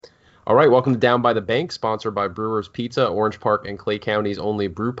All right, welcome to Down by the Bank, sponsored by Brewers Pizza, Orange Park, and Clay County's only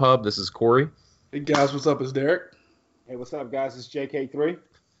brew pub. This is Corey. Hey guys, what's up? It's Derek. Hey, what's up, guys? It's JK3.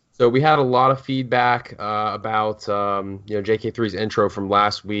 So we had a lot of feedback about JK3's intro from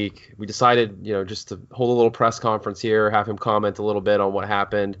last week. We decided just to hold a little press conference here, have him comment a little bit on what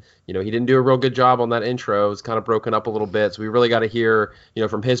happened. He didn't do a real good job on that intro. It was kind of broken up a little bit, so we really got to hear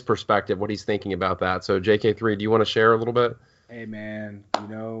from his perspective what he's thinking about that. So JK3, do you want to share a little bit? Hey, man.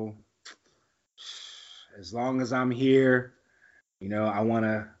 As long as I'm here, I want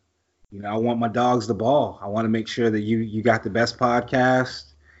to. I want my dogs the ball. I want to make sure that you got the best podcast.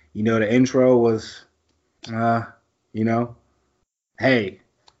 The intro was, hey,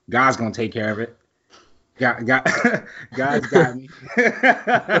 God's going to take care of it. God's got me.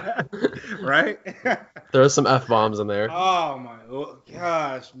 Right? There's some F-bombs in there. Oh, my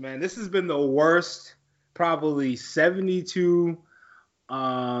gosh, man. This has been the worst, probably 72.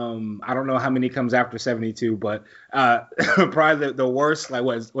 I don't know how many comes after 72, but probably the worst, like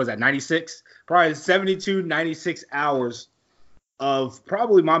was that 96? Probably 72, 96 hours of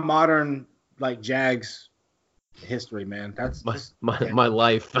probably my modern Jags history, man. That's my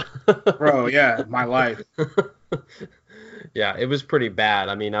life. Bro, yeah, my life. Yeah, it was pretty bad.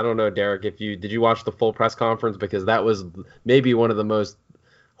 I mean, I don't know, Derek, did you watch the full press conference? Because that was maybe one of the most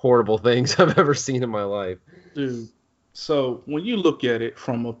horrible things I've ever seen in my life. Dude. So when you look at it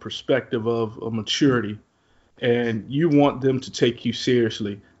from a perspective of a maturity and you want them to take you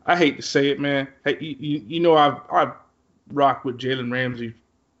seriously, I hate to say it, man. Hey, I've rocked with Jalen Ramsey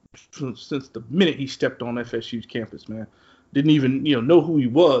since the minute he stepped on FSU's campus, man. Didn't even, know who he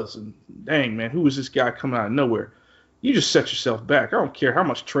was. And dang, man, who was this guy coming out of nowhere? You just set yourself back. I don't care how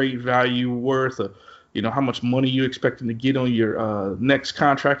much trade value you're worth or, how much money you're expecting to get on your next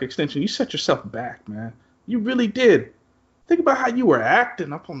contract extension. You set yourself back, man. You really did. Think about how you were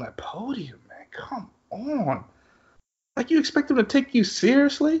acting up on that podium, man. Come on. You expect them to take you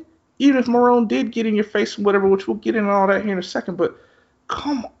seriously? Even if Marrone did get in your face and whatever, which we'll get into all that here in a second, but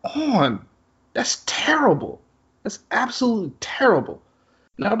come on. That's terrible. That's absolutely terrible.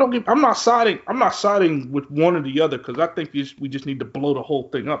 Now, I'm not siding with one or the other because I think we just need to blow the whole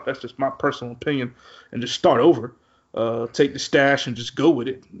thing up. That's just my personal opinion and just start over. Take the stash and just go with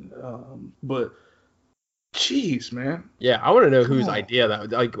it. But jeez, man. Yeah, I want to know whose idea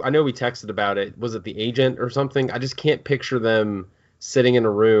that. I know we texted about it. Was it the agent or something? I just can't picture them sitting in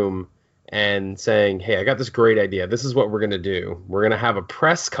a room and saying, "Hey, I got this great idea. This is what we're gonna do. We're gonna have a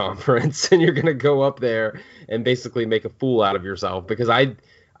press conference, and you're gonna go up there and basically make a fool out of yourself." Because I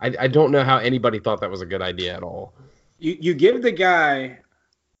don't know how anybody thought that was a good idea at all. You give the guy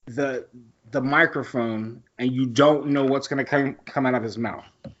the microphone, and you don't know what's gonna come out of his mouth.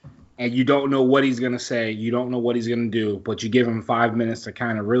 And you don't know what he's going to say. You don't know what he's going to do. But you give him 5 minutes to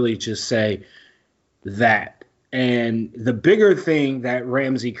kind of really just say that. And the bigger thing that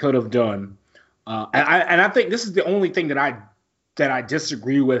Ramsey could have done, and I think this is the only thing that I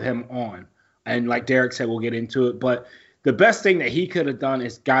disagree with him on. And like Derek said, we'll get into it. But the best thing that he could have done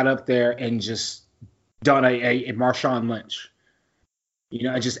is got up there and just done a Marshawn Lynch.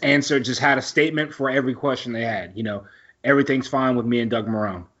 Just answered, just had a statement for every question they had. Everything's fine with me and Doug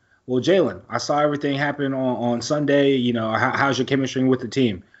Marrone. Well, Jalen, I saw everything happen on Sunday. How's your chemistry with the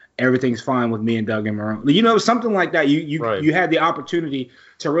team? Everything's fine with me and Doug and Marrone. Something like that. Right. You had the opportunity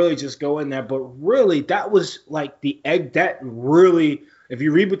to really just go in there, but really that was like the egg that really, if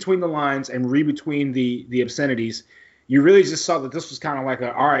you read between the lines and read between the obscenities, you really just saw that this was kind of like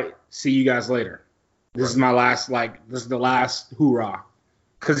all right, see you guys later. This is my last, this is the last hoorah.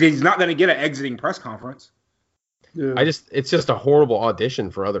 Because he's not going to get an exiting press conference. Yeah. It's just a horrible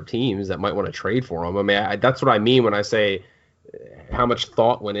audition for other teams that might want to trade for him. I mean, that's what I mean when I say how much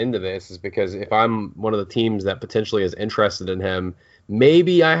thought went into this, is because if I'm one of the teams that potentially is interested in him,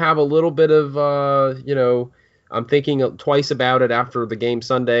 maybe I have a little bit of, I'm thinking twice about it after the game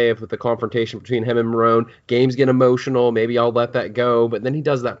Sunday with the confrontation between him and Marrone. Games get emotional. Maybe I'll let that go. But then he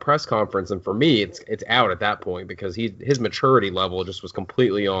does that press conference, and for me, it's out at that point because his maturity level just was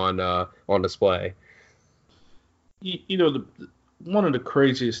completely on display. One of the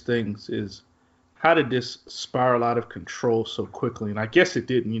craziest things is how did this spiral out of control so quickly? And I guess it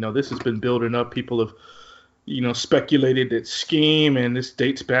didn't. This has been building up. People have, speculated that scheme, and this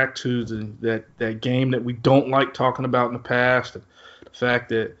dates back to that game that we don't like talking about in the past. And the fact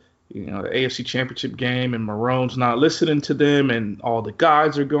that, the AFC Championship game and Marrone's not listening to them, and all the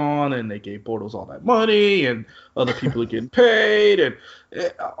guys are gone, and they gave Bortles all that money, and other people are getting paid, and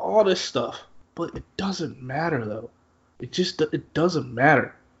all this stuff. But it doesn't matter, though. It doesn't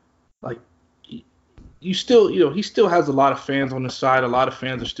matter. he still has a lot of fans on his side. A lot of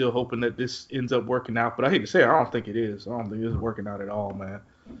fans are still hoping that this ends up working out. But I hate to say it, I don't think it is. I don't think it's working out at all, man.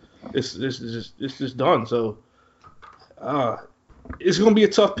 It's just done. So it's going to be a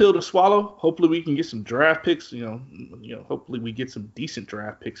tough pill to swallow. Hopefully we can get some draft picks. Hopefully we get some decent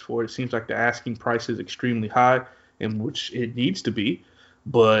draft picks for it. It seems like the asking price is extremely high, in which it needs to be.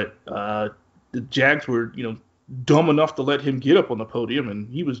 But the Jags were, dumb enough to let him get up on the podium, and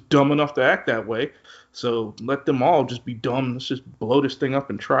he was dumb enough to act that way. So let them all just be dumb. Let's just blow this thing up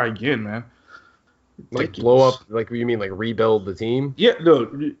and try again, man. Like blow up, like you mean like rebuild the team? Yeah, no.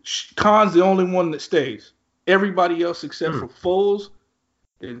 Khan's the only one that stays. Everybody else except for Foles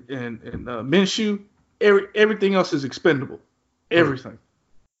and Minshew, everything else is expendable. Everything.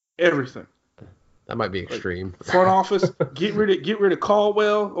 That might be extreme. Like, front office, get rid of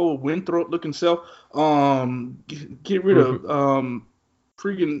Caldwell, Winthrop looking self. Get rid of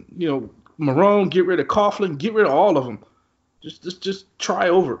freaking Marone. Get rid of Coughlin. Get rid of all of them. Just try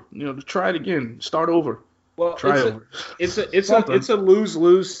over. Just try it again. Start over. Well, it's a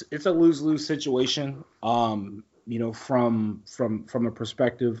lose-lose. It's a lose-lose situation. From a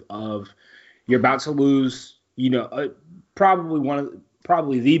perspective of you're about to lose.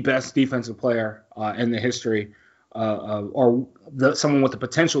 Probably the best defensive player in the history, someone with the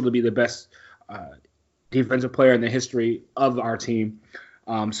potential to be the best defensive player in the history of our team.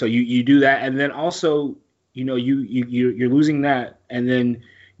 So you do that, and then also you're losing that, and then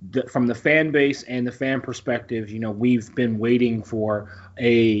from the fan base and the fan perspective, we've been waiting for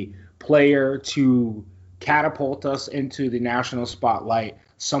a player to catapult us into the national spotlight,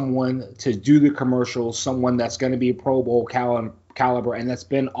 someone to do the commercials, someone that's going to be a Pro Bowl caliber, and that's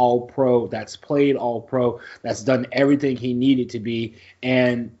been all pro, that's played all pro, that's done everything he needed to be.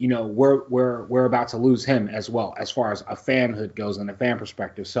 And we're about to lose him as well, as far as a fanhood goes and a fan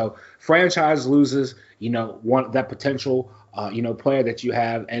perspective. So franchise loses that potential player that you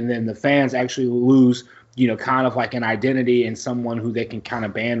have, and then the fans actually lose kind of like an identity and someone who they can kind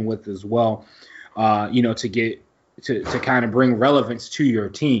of band with as well, to get to kind of bring relevance to your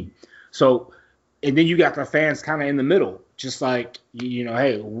team. So, and then you got the fans kind of in the middle, just like,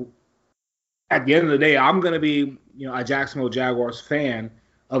 hey, at the end of the day, I'm going to be, a Jacksonville Jaguars fan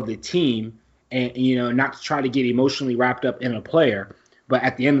of the team, and, not to try to get emotionally wrapped up in a player. But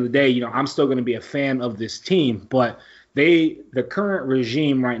at the end of the day, I'm still going to be a fan of this team. But the current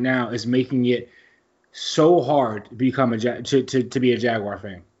regime right now is making it so hard to become to be a Jaguar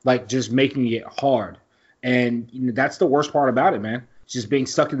fan, like just making it hard. And that's the worst part about it, man. Just being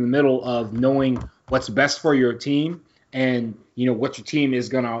stuck in the middle of knowing what's best for your team and what your team is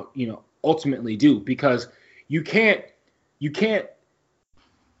gonna ultimately do, because you can't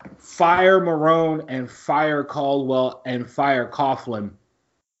fire Marone and fire Caldwell and fire Coughlin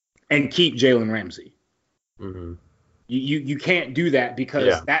and keep Jalen Ramsey. Mm-hmm. You can't do that,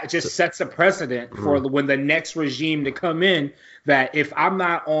 because that just sets a precedent for when the next regime to come in, that if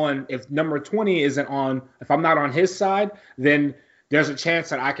number 20 isn't on, if I'm not on his side, then there's a chance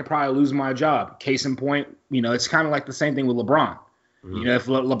that I could probably lose my job. Case in point, it's kind of like the same thing with LeBron. Mm-hmm. If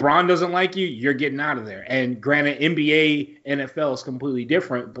LeBron doesn't like you, you're getting out of there. And granted, NBA, NFL is completely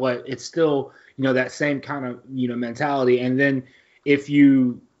different, but it's still, that same kind of, mentality. And then if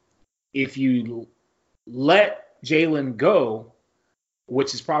you let Jalen go,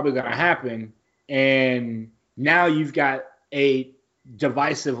 which is probably going to happen, and now you've got a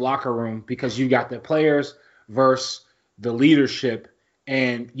divisive locker room because you got the players versus the leadership,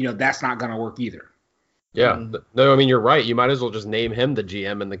 and that's not going to work either. Yeah, no, I mean, you're right. You might as well just name him the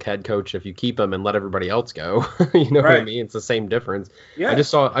GM and the head coach if you keep him and let everybody else go. What I mean? It's the same difference. Yeah. I just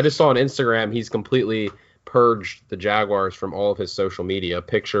saw on Instagram he's completely purged the Jaguars from all of his social media,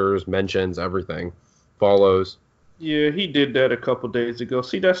 pictures, mentions, everything, follows. Yeah, he did that a couple days ago.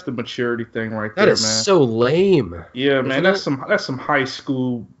 See, that's the maturity thing right there, man. That is so lame. Yeah, man, that's some high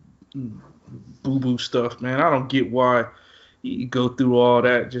school boo-boo stuff, man. I don't get why you go through all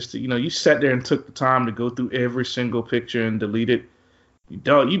that just to, you sat there and took the time to go through every single picture and delete it.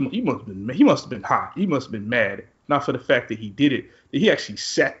 Dog, he must have been hot. He must have been mad. Not for the fact that he did it, that he actually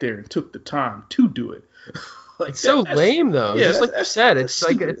sat there and took the time to do it. It's so lame though. Yeah, just like you said, it's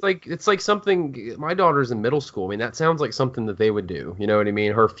like something. My daughter's in middle school. I mean, that sounds like something that they would do. You know what I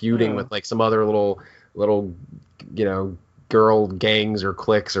mean? Her feuding with like some other little girl gangs or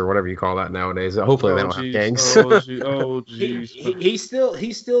cliques or whatever you call that nowadays. Hopefully they don't have gangs. He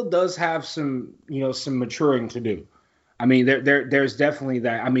still does have some some maturing to do. I mean, there's definitely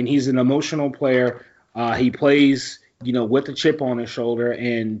that. I mean, he's an emotional player. He plays with a chip on his shoulder,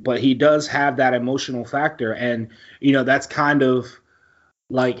 but he does have that emotional factor, and that's kind of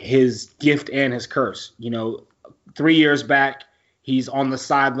like his gift and his curse. 3 years back, he's on the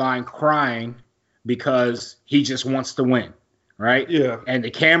sideline crying because he just wants to win, right? Yeah. And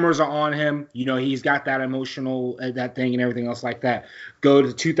the cameras are on him. He's got that emotional, that thing and everything else like that. Go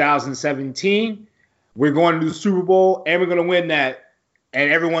to 2017, we're going to the Super Bowl and we're going to win that. And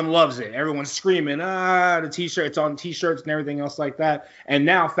everyone loves it. Everyone's screaming, the T-shirt, it's on T-shirts and everything else like that. And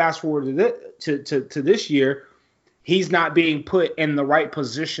now fast forward to this year, he's not being put in the right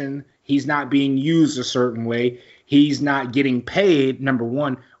position. He's not being used a certain way. He's not getting paid, number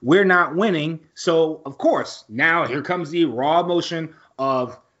one. We're not winning. So, of course, now here comes the raw emotion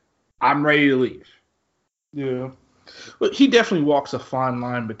of I'm ready to leave. Yeah. But he definitely walks a fine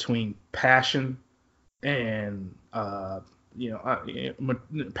line between passion and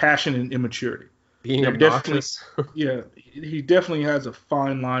passion and immaturity. Being obnoxious. Yeah, he definitely has a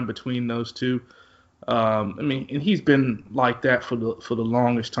fine line between those two. And he's been like that for the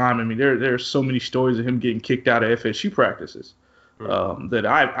longest time. There are so many stories of him getting kicked out of FSU practices that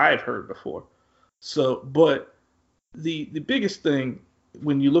I've heard before. So, but the biggest thing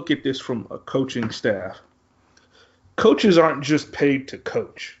when you look at this from a coaching staff, coaches aren't just paid to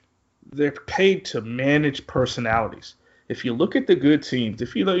coach; they're paid to manage personalities. If you look at the good teams,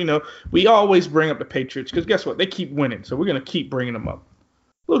 we always bring up the Patriots because guess what? They keep winning, so we're going to keep bringing them up.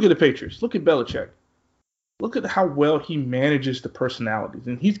 Look at the Patriots. Look at Belichick. Look at how well he manages the personalities,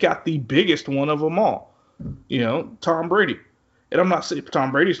 and he's got the biggest one of them all. Tom Brady. And I'm not saying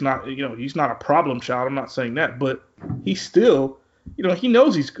Tom Brady's not, he's not a problem child. I'm not saying that, but he's still, he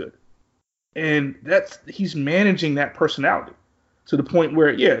knows he's good, and he's managing that personality to the point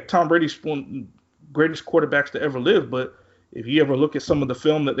where, yeah, Tom Brady's one of the greatest quarterbacks to ever live, but if you ever look at some of the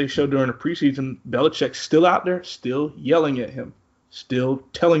film that they showed during the preseason, Belichick's still out there, still yelling at him, still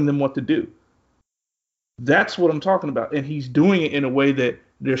telling them what to do. That's what I'm talking about. And he's doing it in a way that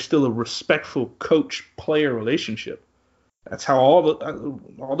there's still a respectful coach-player relationship. That's how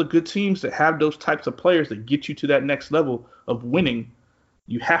all the good teams that have those types of players that get you to that next level of winning,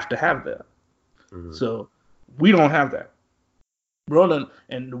 you have to have that. Mm-hmm. So we don't have that. Roland,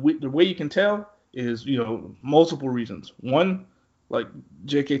 and the way you can tell is, multiple reasons. One, like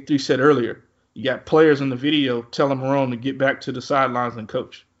JK3 said earlier, you got players in the video telling Marrone to get back to the sidelines and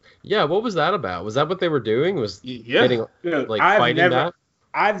coach. Yeah, what was that about? Was that what they were doing? Fighting that?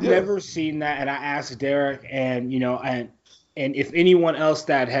 I've never seen that, and I asked Derek, and and if anyone else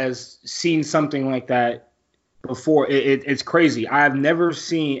that has seen something like that before, it's crazy. I've never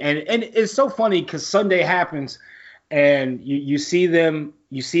seen, and it's so funny because Sunday happens, and you see them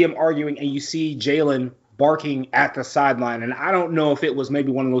arguing, and you see Jalen barking at the sideline, and I don't know if it was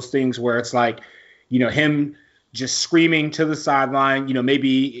maybe one of those things where it's like, him just screaming to the sideline,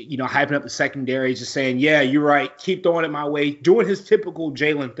 maybe, hyping up the secondary, just saying, yeah, you're right, keep throwing it my way, doing his typical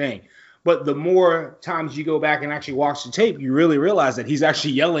Jalen thing. But the more times you go back and actually watch the tape, you really realize that he's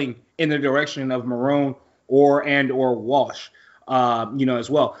actually yelling in the direction of Marrone or Walsh, as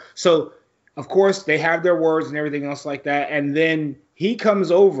well. So, of course, they have their words and everything else like that. And then he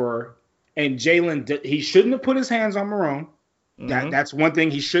comes over, and Jalen, he shouldn't have put his hands on Marrone. That's one thing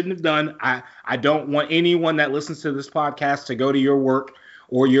he shouldn't have done. I don't want anyone that listens to this podcast to go to your work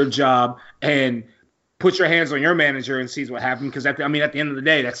or your job and put your hands on your manager and sees what happened. Because at the end of the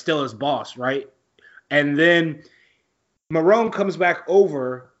day, that's still his boss, right? And then Marrone comes back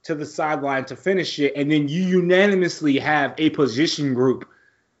over to the sideline to finish it, and then you unanimously have a position group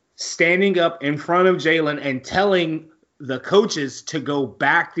standing up in front of Jalen and telling the coaches to go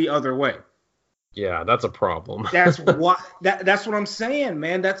back the other way. Yeah, that's a problem. That's what I'm saying,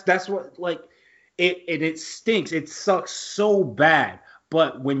 man. That's what, like, it stinks. It sucks so bad.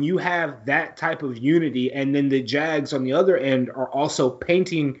 But when you have that type of unity, and then the Jags on the other end are also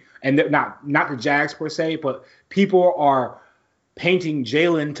painting, and they're not the Jags per se, but people are painting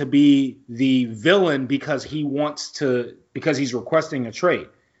Jalen to be the villain because he's requesting a trade.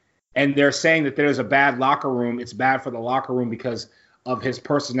 And they're saying that there's a bad locker room. It's bad for the locker room because of his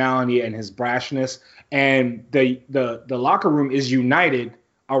personality and his brashness, and the locker room is united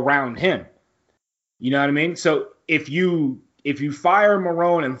around him. You know what I mean? So if you fire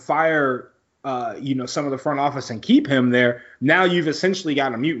Marrone and fire some of the front office and keep him there, now you've essentially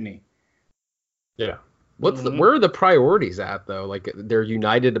got a mutiny. Yeah. Where are the priorities at though? Like, they're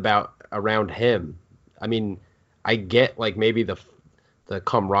united around him. I get like maybe the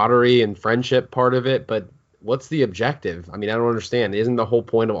camaraderie and friendship part of it, but what's the objective? I don't understand. Isn't the whole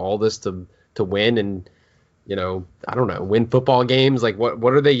point of all this to win and, I don't know, win football games? Like,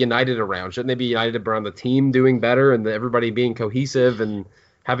 what are they united around? Shouldn't they be united around the team doing better and everybody being cohesive and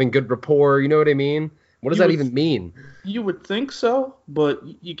having good rapport? You know what I mean? What does that even mean? You would think so, but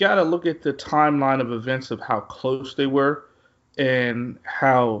you got to look at the timeline of events of how close they were and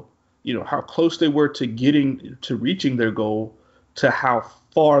how close they were to reaching their goal, to how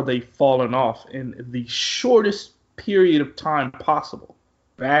far they've fallen off in the shortest period of time possible.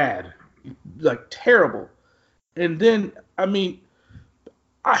 Bad. Like terrible. And then, I mean,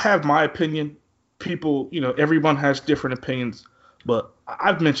 I have my opinion. People, everyone has different opinions, but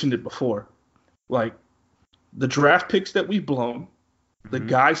I've mentioned it before. Like, the draft picks that we've blown, the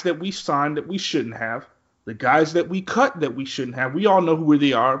guys that we signed that we shouldn't have, the guys that we cut that we shouldn't have. We all know who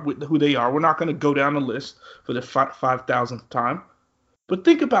they are. We're not going to go down the list for the 5,000th time. But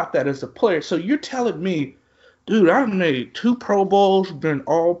think about that as a player. So you're telling me, dude, I've made 2 Pro Bowls, been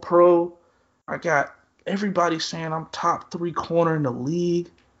all pro. I got everybody saying I'm top 3 corner in the league.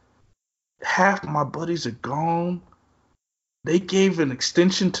 Half my buddies are gone. They gave an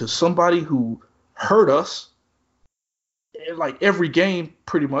extension to somebody who hurt us. Like every game,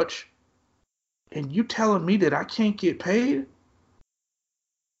 pretty much, and you telling me that I can't get paid?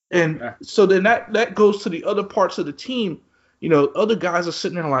 And so then that goes to the other parts of the team. Other guys are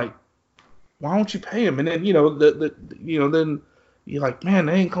sitting there like, why don't you pay him? And then then you're like, man,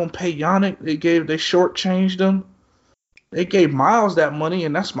 they ain't gonna pay Yannick. They shortchanged him. They gave Miles that money,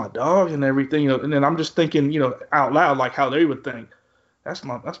 and that's my dog and everything. And then I'm just thinking, out loud, like how they would think, that's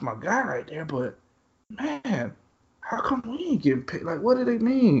my guy right there. But man, how come we ain't getting paid? Like, what do they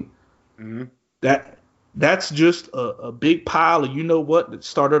mean? Mm-hmm. That's just a big pile of that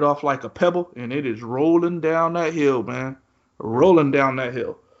started off like a pebble, and it is rolling down that hill, man. Rolling down that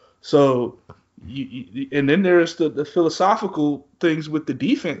hill. So, and then there's the philosophical things with the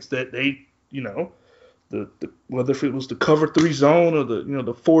defense that they, whether if it was the cover 3 zone or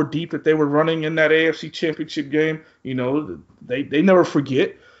the 4 deep that they were running in that AFC Championship game, they never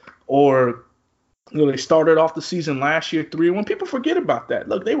forget. Or they started off the season last year 3-1. People forget about that.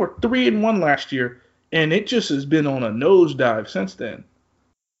 Look, they were 3-1 last year, and it just has been on a nosedive since then.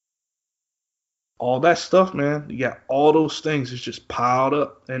 All that stuff, man. You got all those things is just piled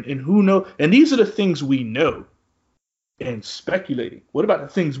up, and who knows? And these are the things we know and speculating. What about the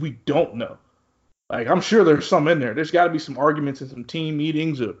things we don't know? Like, I'm sure there's some in there. There's got to be some arguments in some team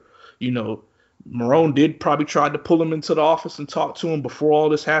meetings, or Marone did probably try to pull him into the office and talk to him before all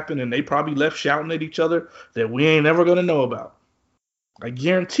this happened, and they probably left shouting at each other that we ain't ever going to know about. I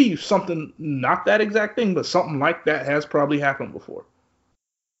guarantee you something, not that exact thing, but something like that has probably happened before.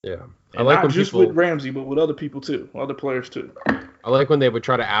 Yeah. And not just with Ramsey, but with other people too, other players too. I like when they would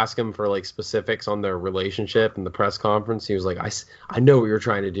try to ask him for like specifics on their relationship in the press conference. He was like, I know what you're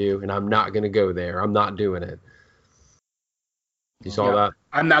trying to do, and I'm not going to go there. I'm not doing it. You saw that?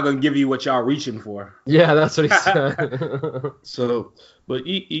 I'm not going to give you what y'all reaching for. Yeah, that's what he said. So, but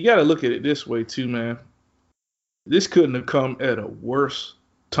you got to look at it this way too, man. This couldn't have come at a worse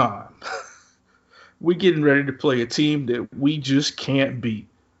time. We're getting ready to play a team that we just can't beat.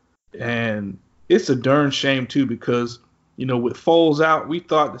 And it's a darn shame too, because, with Foles out, we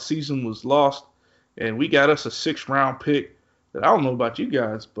thought the season was lost, and we got us a 6th round pick that I don't know about you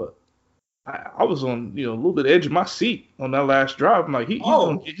guys, but I was on, a little bit edge of my seat on that last drive. I'm like,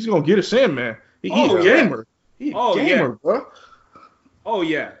 he's gonna get us in, man. He's a gamer. He's a gamer, bro. Oh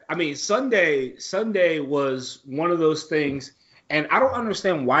yeah. I mean, Sunday was one of those things, and I don't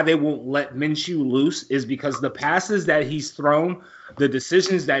understand why they won't let Minshew loose. Is because the passes that he's thrown, the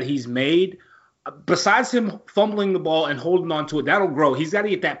decisions that he's made, besides him fumbling the ball and holding on to it, that'll grow. He's got to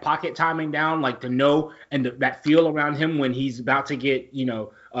get that pocket timing down, like to know, and that feel around him when he's about to get,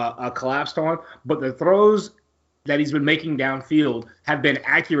 collapsed on. But the throws that he's been making downfield have been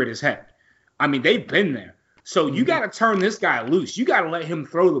accurate as heck. I mean, they've been there. So you got to turn this guy loose. You got to let him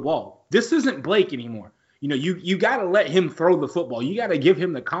throw the ball. This isn't Blake anymore. You got to let him throw the football. You got to give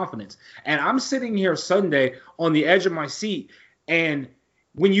him the confidence. And I'm sitting here Sunday on the edge of my seat, and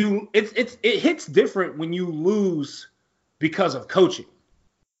when it hits different when you lose because of coaching.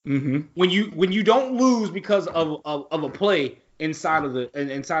 Mm-hmm. When you don't lose because of a play inside of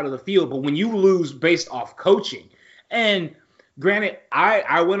the field, but when you lose based off coaching. And granted,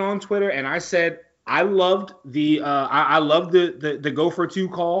 I went on Twitter and I said I loved the go for 2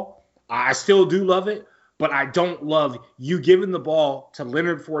 call. I still do love it, but I don't love you giving the ball to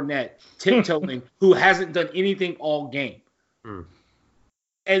Leonard Fournette tiptoeing, who hasn't done anything all game. Mm.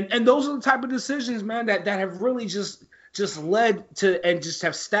 And those are the type of decisions, man, that have really just led to, and just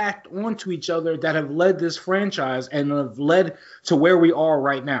have stacked onto each other, that have led this franchise and have led to where we are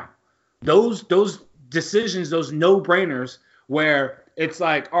right now. Those decisions, those no-brainers, where It's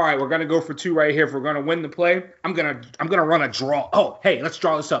like, all right, we're gonna go for 2 right here. If we're gonna win the play, I'm gonna run a draw. Oh, hey, let's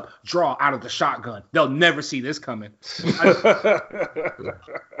draw this up. Draw out of the shotgun. They'll never see this coming.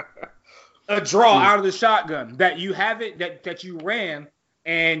 A draw out of the shotgun that you haven't that you ran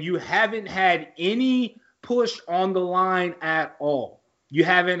and you haven't had any push on the line at all. You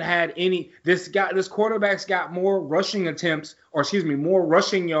haven't had any. This quarterback's got more rushing attempts, more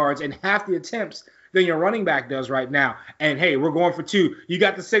rushing yards in half the attempts than your running back does right now. And hey, we're going for 2. You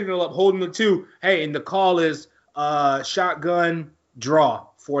got the signal up, holding the 2. Hey, and the call is shotgun draw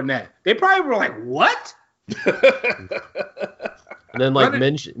Fournette. They probably were like, what? And then like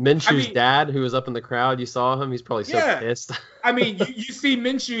Minshew's dad, who was up in the crowd, you saw him. He's probably so pissed. I mean, you see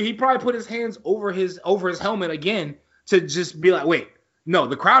Minshew. He probably put his hands over his helmet again to just be like, wait, no,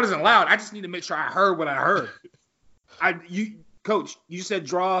 the crowd isn't loud. I just need to make sure I heard what I heard. Coach, you said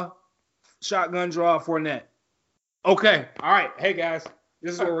shotgun draw Fournette. Okay, all right. Hey guys,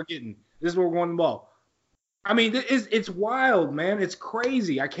 this is what we're getting. This is where we're going the ball. I mean, it's wild, man. It's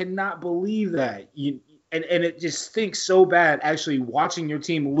crazy. I cannot believe that. And it just stinks so bad actually watching your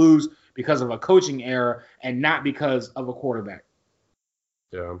team lose because of a coaching error and not because of a quarterback.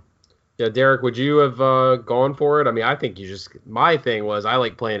 Yeah. Yeah, Derek, would you have gone for it? I mean, I think my thing was I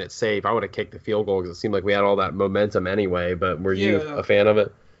like playing it safe. I would have kicked the field goal because it seemed like we had all that momentum anyway, but were you a fan of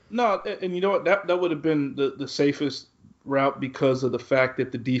it? No, and you know what? That would have been the safest route because of the fact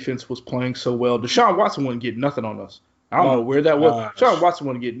that the defense was playing so well. Deshaun Watson wouldn't get nothing on us. I don't know where that was. Deshaun Watson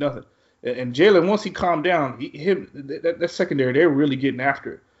wouldn't get nothing. And Jalen, once he calmed down, that secondary, they're really getting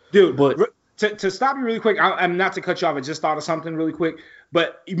after it. Dude, but to stop you really quick, I'm not to cut you off. I just thought of something really quick.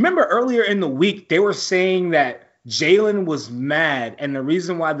 But remember earlier in the week, they were saying that Jalen was mad, and the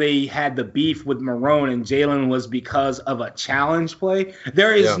reason why they had the beef with Marrone and Jalen was because of a challenge play.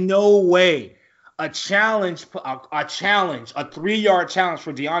 There is no way a 3-yard challenge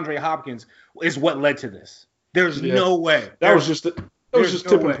for DeAndre Hopkins is what led to this. There's no way. That was just tipping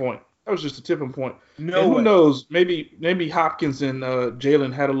point. That was just a tipping point. Who knows? Maybe Hopkins and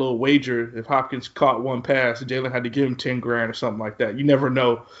Jalen had a little wager. If Hopkins caught one pass, Jalen had to give him $10,000 or something like that. You never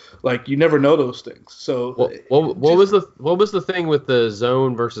know. Like you never know those things. So what was the thing with the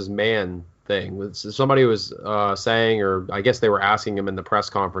zone versus man thing? Somebody was saying, or I guess they were asking him in the press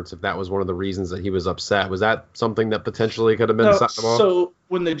conference if that was one of the reasons that he was upset. Was that something that potentially could have been set them off? So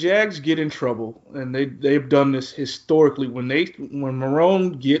when the Jags get in trouble, and they've done this historically, when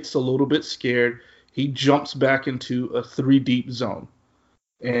Marrone gets a little bit scared, he jumps back into a 3-deep zone.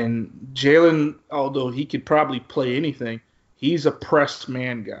 And Jalen, although he could probably play anything, he's a pressed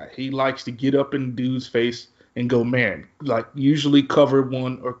man guy. He likes to get up in dude's face and go man, like usually cover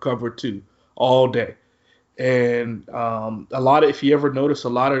 1 or cover 2 all day. And if you ever notice, a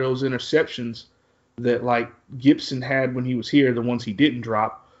lot of those interceptions that like Gibson had when he was here, the ones he didn't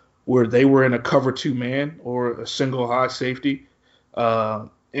drop, where they were in a cover 2 man or a single high safety, and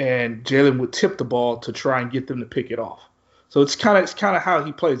Jalen would tip the ball to try and get them to pick it off. So it's kind of how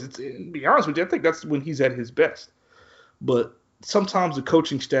he plays. To be honest with you, I think that's when he's at his best. But sometimes the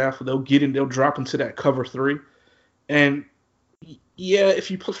coaching staff, they'll drop into that cover 3, and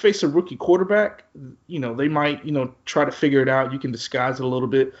if you face a rookie quarterback, they might try to figure it out. You can disguise it a little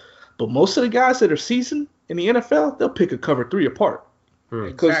bit. But most of the guys that are seasoned in the NFL, they'll pick a cover 3 apart.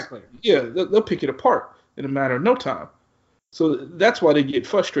 Exactly. Yeah, they'll pick it apart in a matter of no time. So that's why they get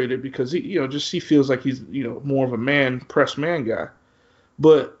frustrated, because he feels like he's more of a press man guy.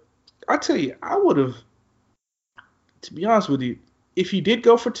 But I tell you, I would have, to be honest with you, if he did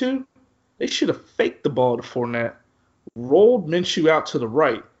go for 2, they should have faked the ball to Fournette, rolled Minshew out to the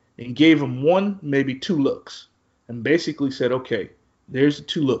right, and gave him 1, maybe 2 looks, and basically said, okay, there's the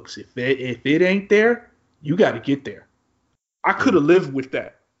 2 looks. If it ain't there, you got to get there. I could have lived with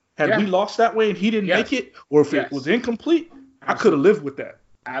that. Had we lost that way and he didn't make it, or if it was incomplete, I could have lived with that.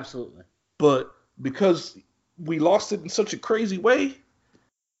 Absolutely. But because we lost it in such a crazy way,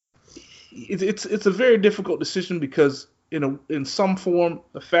 it's a very difficult decision, because in some form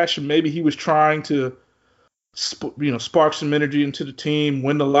or fashion, maybe he was trying to spark some energy into the team,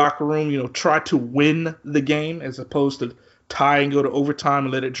 win the locker room, try to win the game as opposed to tie and go to overtime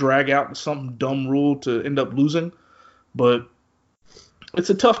and let it drag out to some dumb rule to end up losing. But it's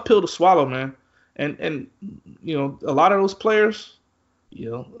a tough pill to swallow, man. And a lot of those players,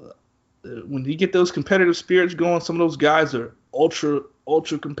 when you get those competitive spirits going, some of those guys are ultra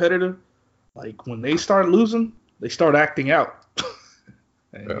competitive. Like when they start losing, they start acting out.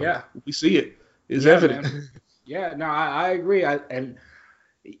 And we see it. It's evident. Man. Yeah, no, I agree.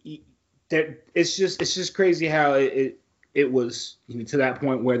 It's just crazy how it was to that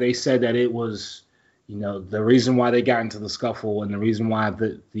point where they said that it was the reason why they got into the scuffle and the reason why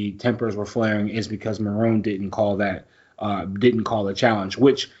the tempers were flaring is because Marone didn't call the challenge,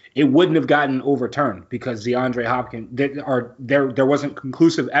 which it wouldn't have gotten overturned because DeAndre Hopkins there wasn't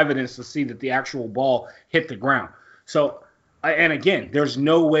conclusive evidence to see that the actual ball hit the ground. So, and again, there's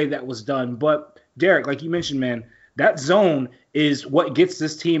no way that was done. But Derek, like you mentioned, man, that zone is what gets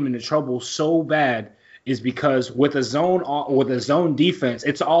this team into trouble so bad. Is because with a zone defense,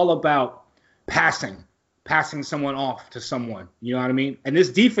 it's all about passing someone off to someone. You know what I mean? And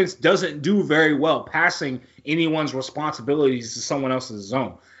this defense doesn't do very well passing anyone's responsibilities to someone else's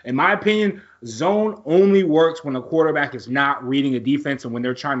zone. In my opinion, zone only works when a quarterback is not reading a defense and when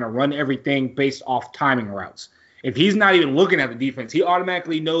they're trying to run everything based off timing routes. If he's not even looking at the defense, he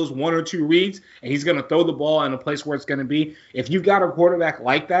automatically knows one or two reads, and he's going to throw the ball in a place where it's going to be. If you've got a quarterback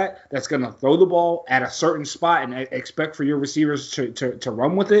like that that's going to throw the ball at a certain spot and expect for your receivers to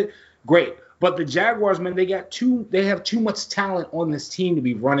run with it, great. But the Jaguars, man, they have too much talent on this team to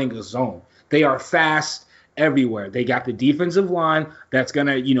be running a zone. They are fast everywhere. They got the defensive line that's going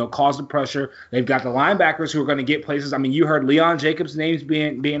to, cause the pressure. They've got the linebackers who are going to get places. I mean, you heard Leon Jacobs' names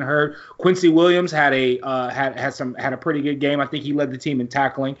being heard. Quincy Williams had a pretty good game. I think he led the team in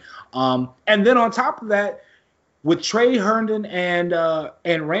tackling. And then on top of that, with Trey Herndon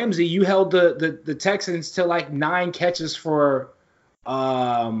and Ramsey, you held the Texans to like 9 catches for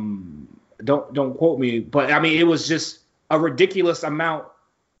don't quote me, but I mean it was just a ridiculous amount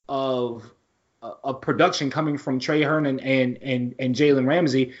of production coming from Trey Herndon and Jalen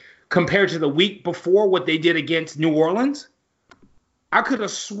Ramsey compared to the week before what they did against New Orleans. I could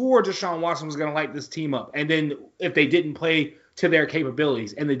have swore Deshaun Watson was going to light this team up. And then if they didn't play to their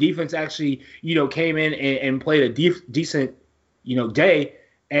capabilities and the defense actually, came in and played a decent, day.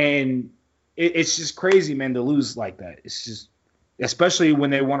 And it's just crazy, man, to lose like that. It's just, especially when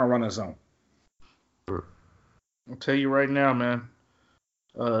they want to run a zone. I'll tell you right now, man,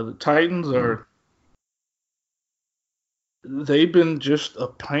 the Titans they've been just a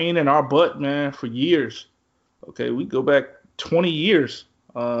pain in our butt, man, for years. Okay, we go back 20 years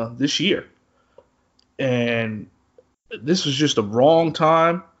this year. And this was just a wrong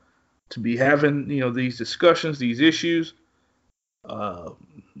time to be having, these discussions, these issues.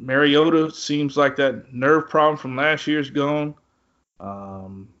 Mariota seems like that nerve problem from last year's gone.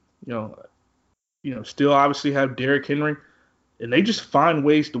 Still obviously have Derrick Henry. And they just find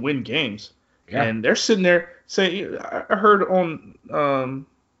ways to win games. Yeah. And they're sitting there saying, I heard on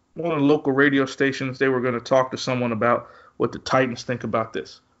one of the local radio stations, they were going to talk to someone about what the Titans think about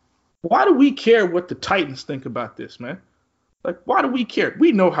this. Why do we care what the Titans think about this, man? Like, why do we care?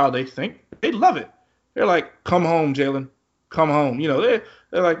 We know how they think. They love it. They're like, come home, Jalen. Come home. They're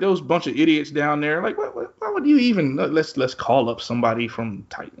like those bunch of idiots down there. Like, why would you even let's call up somebody from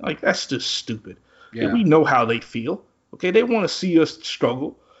Titan? Like, that's just stupid. Yeah. We know how they feel. Okay, they want to see us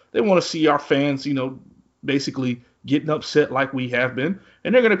struggle. They want to see our fans, basically getting upset like we have been.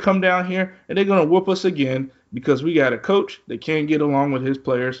 And they're going to come down here and they're going to whoop us again because we got a coach that can't get along with his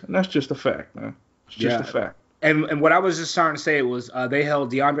players. And that's just a fact, man. It's just a fact. And what I was just starting to say was they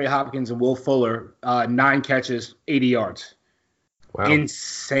held DeAndre Hopkins and Will Fuller 9 catches, 80 yards. Wow.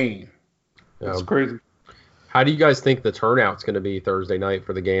 Insane. That's crazy. How do you guys think the turnout's going to be Thursday night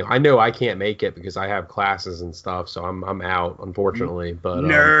for the game? I know I can't make it because I have classes and stuff, so I'm out, unfortunately. But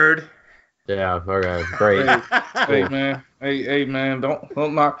nerd. Yeah. Okay. Great. Hey man.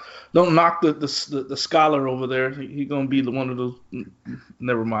 Don't knock the scholar over there. He's gonna be the one of those.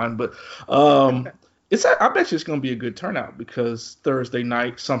 Never mind. But I bet you it's gonna be a good turnout because Thursday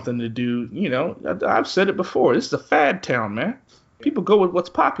night, something to do. I've said it before. This is a fad town, man. People go with what's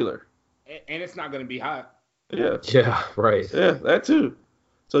popular. And it's not gonna be hot. Yeah. Yeah, right. Yeah, that too.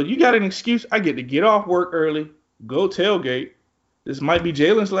 So you got an excuse. I get off work early, go tailgate. This might be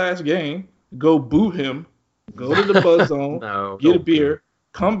Jalen's last game. Go boo him. Go to the Buzz Zone. Get a beer.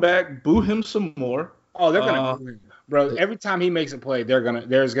 Come back. Boo him some more. Oh, they're gonna boo him, bro. Every time he makes a play, there's gonna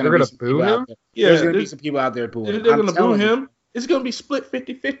be some boo him. Yeah, there's gonna be some people out there booing him. They're gonna boo him. It's gonna be split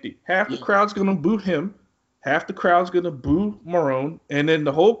 50-50. Half the crowd's gonna boo him. Half the crowd's gonna boo Marone, and then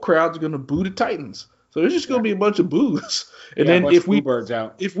the whole crowd's gonna boo the Titans. So there's just gonna be a bunch of boos. And then if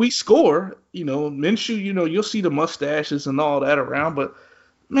we score, Minshew, you'll see the mustaches and all that around. But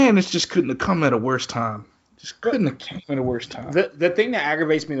man, it just couldn't have come at a worse time. Just couldn't have come at a worse time. The thing that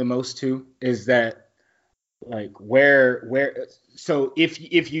aggravates me the most too is that like where so if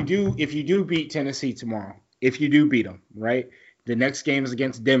you do beat Tennessee tomorrow, if you do beat them, right? The next game is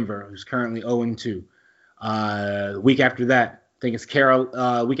against Denver, who's currently 0-2. The week after that, I think it's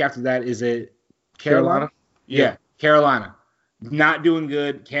week after that is it Carolina? Yeah, Carolina. Not doing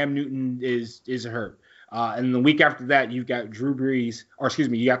good. Cam Newton is hurt. And the week after that, you've got you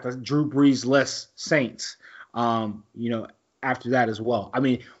got the Drew Brees-less Saints. After that as well. I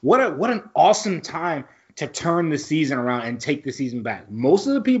mean, what an awesome time to turn the season around and take the season back. Most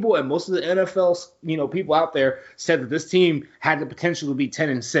of the people and most of the NFL, people out there said that this team had the potential to be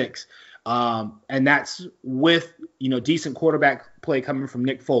 10-6. And that's with, decent quarterback play coming from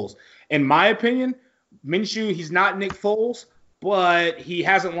Nick Foles. In my opinion, Minshew, he's not Nick Foles, but he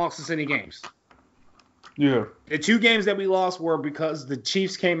hasn't lost us any games. Yeah. The 2 games that we lost were because the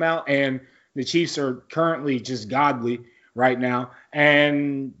Chiefs came out, and the Chiefs are currently just godly right now.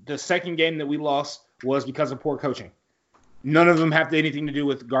 And the second game that we lost was because of poor coaching. None of them have anything to do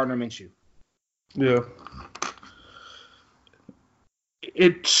with Gardner Minshew. Yeah.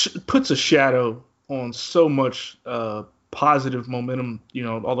 It puts a shadow on so much positive momentum,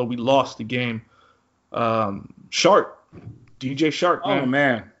 although we lost the game. DJ Shark, man. Oh,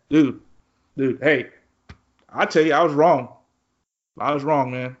 man. Dude, hey, I tell you, I was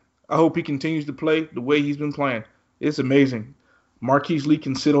wrong, man. I hope he continues to play the way he's been playing. It's amazing. Marquise Lee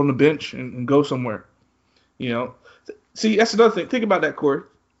can sit on the bench and go somewhere. See, that's another thing. Think about that, Corey.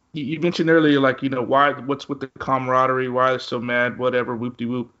 You mentioned earlier, what's with the camaraderie, why they're so mad, whatever,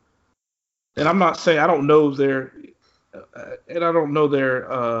 whoop-de-whoop. And I'm not saying I don't know their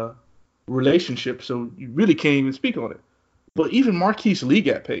relationship, so you really can't even speak on it. But even Marquise Lee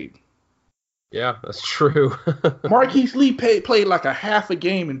got paid. Yeah, that's true. Marquise Lee played like a half a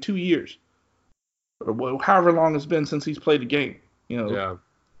game in 2 years, or however long it's been since he's played a game. Yeah.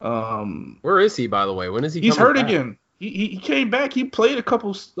 Where is he, by the way? When is he? He's hurt back? again. He came back. He played a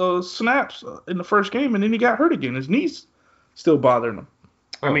couple snaps in the first game, and then he got hurt again. His knee's still bothering him.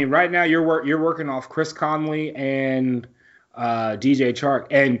 I mean, right now you're working off Chris Conley and DJ Chark,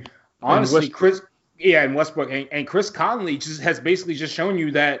 and honestly, and Westbrook, and Chris Conley has basically just shown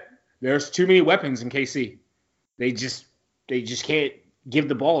you that there's too many weapons in KC. They just can't give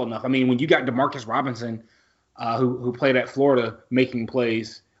the ball enough. I mean, when you got Demarcus Robinson, who played at Florida, making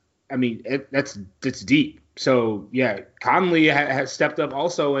plays, I mean, it's deep. So yeah, Conley has stepped up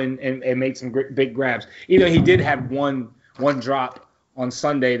also and made some big grabs. Even though he did have one drop on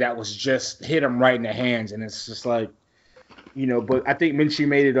Sunday that was just hit him right in the hands, and it's just like, But I think Minshew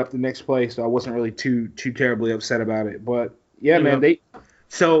made it up the next play, so I wasn't really too terribly upset about it. But yeah, man,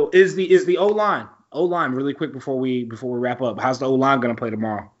 So is the O-line really quick before we wrap up? How's the O-line going to play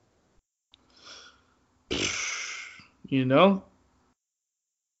tomorrow?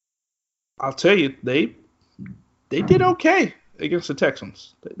 I'll tell you, they did okay against the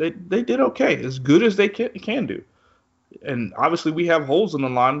Texans. They did okay, as good as they can do. And obviously we have holes in the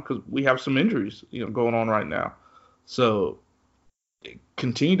line because we have some injuries, going on right now. So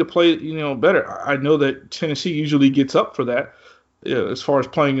continue to play, better. I know that Tennessee usually gets up for that, as far as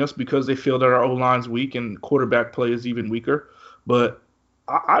playing us, because they feel that our O-line's weak and quarterback play is even weaker. But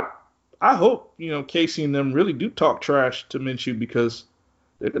I hope, Casey and them really do talk trash to Minshew, because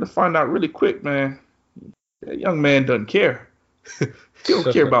they're going to find out really quick, man. That young man doesn't care. He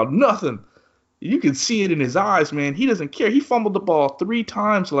don't care about nothing. You can see it in his eyes, man. He doesn't care. He fumbled the ball 3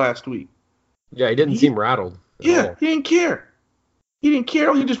 times last week. Yeah, he didn't seem rattled. Yeah, he didn't care. He didn't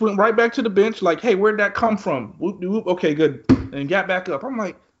care. He just went right back to the bench like, hey, where'd that come from? Whoop, whoop, okay, good. And got back up. I'm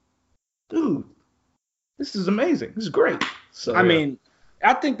like, dude, this is amazing. This is great. So I mean,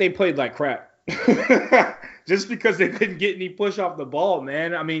 I think they played like crap. Just because they couldn't get any push off the ball,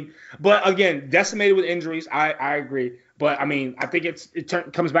 man. I mean, but again, decimated with injuries. I agree. But I mean, I think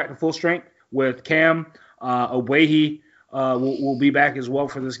it comes back to full strength with Cam. Owehi will be back as well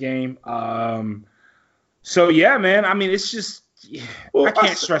for this game. So yeah, man. I mean, it's just I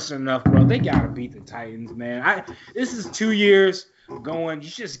can't stress it enough, bro. They gotta beat the Titans, man. This is 2 years going. You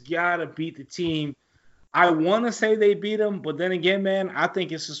just gotta beat the team. I want to say they beat them, but then again, man, I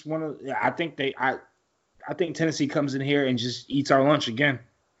think it's just I think Tennessee comes in here and just eats our lunch again.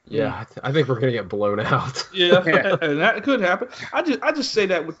 Yeah, I think we're gonna get blown out. Yeah, and that could happen. I just say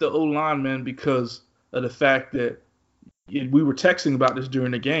that with the O-line, man, because of the fact that we were texting about this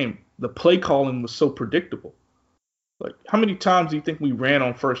during the game. The play calling was so predictable. Like, how many times do you think we ran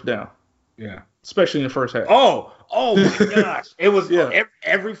on first down? Yeah, especially in the first half. Oh my gosh, it was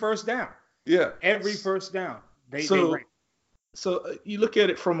every first down. Yeah, every first down. They ran. So you look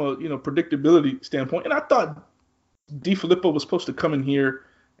at it from a predictability standpoint, and I thought DeFilippo was supposed to come in here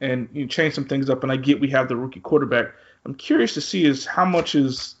and change some things up. And I get we have the rookie quarterback. I'm curious to see how much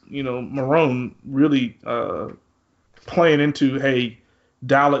is Marrone really playing into, hey,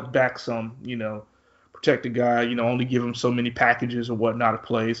 dial it back some, protect the guy, only give him so many packages or whatnot of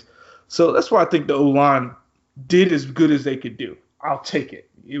plays. So that's why I think the O-line did as good as they could do. I'll take it.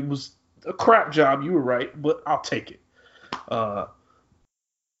 It was a crap job. You were right, but I'll take it. But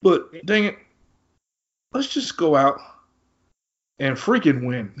dang it, let's just go out and freaking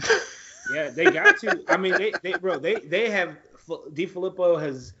win. Yeah, they got to. I mean, they have DeFilippo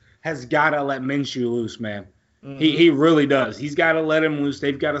has got to let Minshew loose, man. Mm-hmm. He really does. He's got to let him loose.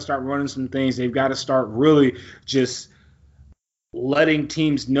 They've got to start running some things. They've got to start really just letting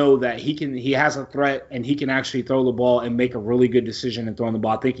teams know that he has a threat and he can actually throw the ball and make a really good decision in throwing the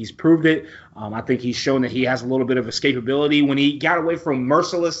ball. I think he's proved it. I think he's shown that he has a little bit of escapability when he got away from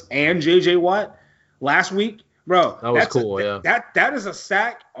Merciless and J.J. Watt last week. Bro, that was cool. That is a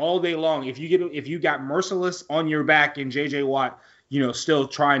sack all day long. If you got Merciless on your back and J.J. Watt, still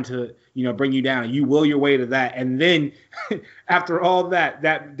trying to, bring you down, you will your way to that. And then after all that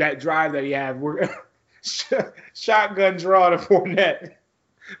drive that he had, we're shotgun draw to Fournette.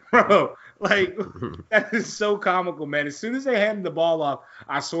 Bro, like, that is so comical, man. As soon as they handed the ball off,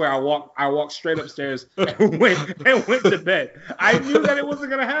 I swear I walked straight upstairs and went to bed. I knew that it wasn't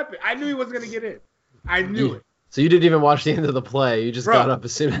going to happen. I knew he wasn't going to get in. I knew it. So you didn't even watch the end of the play. You just got up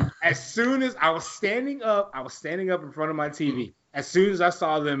as soon as I was standing up in front of my TV. As soon as I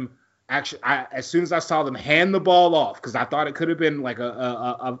saw them hand the ball off, because I thought it could have been like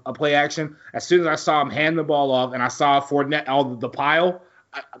a play action. As soon as I saw him hand the ball off and I saw Fournette, the pile,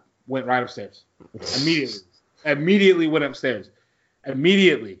 I went right upstairs. Immediately went upstairs.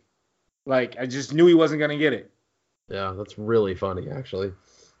 Immediately. Like, I just knew he wasn't going to get it. Yeah, that's really funny, actually.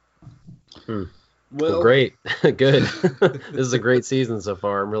 Well, great. Good. This is a great season so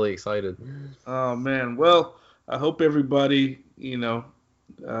far. I'm really excited. Oh, man. Well, I hope everybody, either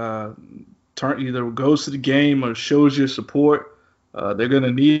goes to the game or shows your support. They're going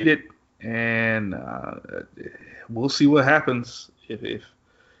to need it, and we'll see what happens if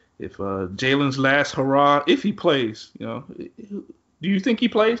Jalen's last hurrah, if he plays. Do you think he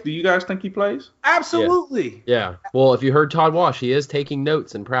plays? Do you guys think he plays? Absolutely. Yeah. Well, if you heard Todd Wash, he is taking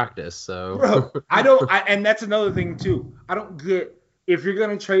notes in practice. So, bro, and that's another thing too. I don't get, if you're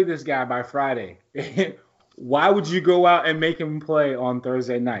gonna trade this guy by Friday, why would you go out and make him play on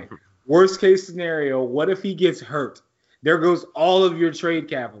Thursday night? Worst case scenario, what if he gets hurt? There goes all of your trade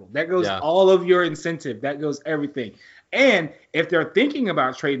capital. That goes all of your incentive. That goes everything. And if they're thinking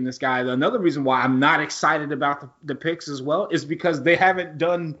about trading this guy, another reason why I'm not excited about the picks as well is because they haven't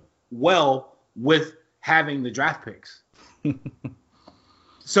done well with having the draft picks.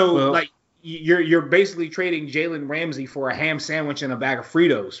 So, you're basically trading Jalen Ramsey for a ham sandwich and a bag of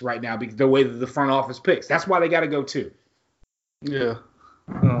Fritos right now, because the way that the front office picks. That's why they got to go too. Yeah.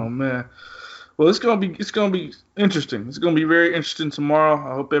 Oh man. Well, it's gonna be interesting. It's gonna be very interesting tomorrow.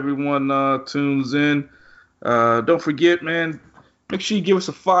 I hope everyone tunes in. Don't forget, man, make sure you give us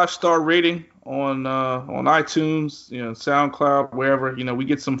a 5-star rating on iTunes, SoundCloud, wherever. We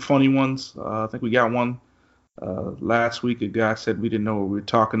get some funny ones. I think we got one last week. A guy said we didn't know what we were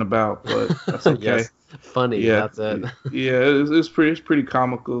talking about, but that's okay. Yes, funny. Yeah, that's it. Yeah, it's pretty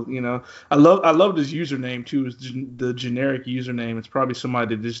comical. I love his username too. It's the generic username. It's probably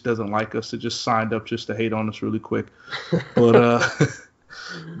somebody that just doesn't like us, that just signed up just to hate on us really quick. But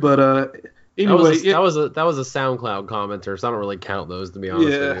anyway, that was a SoundCloud commenter, so I don't really count those, to be honest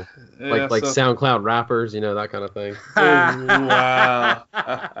with you. Like SoundCloud rappers, that kind of thing. Oh, wow.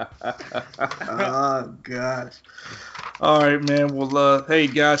 Oh gosh. All right, man. Well, hey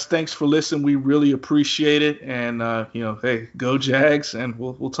guys, thanks for listening. We really appreciate it, and hey, go Jags, and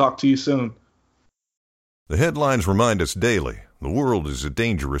we'll talk to you soon. The headlines remind us daily the world is a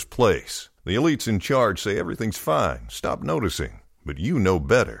dangerous place. The elites in charge say everything's fine. Stop noticing, but you know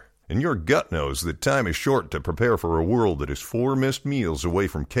better. And your gut knows that time is short to prepare for a world that is 4 missed meals away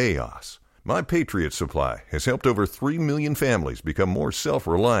from chaos. My Patriot Supply has helped over 3 million families become more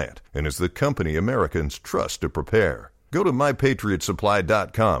self-reliant and is the company Americans trust to prepare. Go to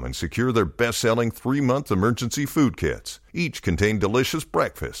MyPatriotSupply.com and secure their best-selling 3-month emergency food kits. Each contain delicious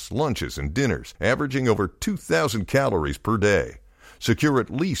breakfasts, lunches, and dinners, averaging over 2,000 calories per day. Secure at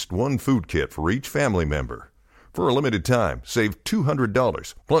least 1 food kit for each family member. For a limited time, save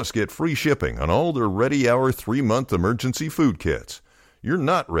 $200, plus get free shipping on all their Ready Hour 3-month emergency food kits. You're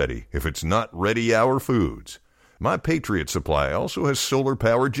not ready if it's not Ready Hour Foods. My Patriot Supply also has solar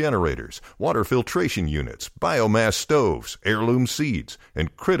power generators, water filtration units, biomass stoves, heirloom seeds,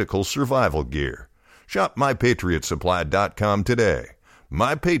 and critical survival gear. Shop MyPatriotSupply.com today.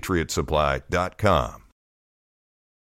 MyPatriotSupply.com.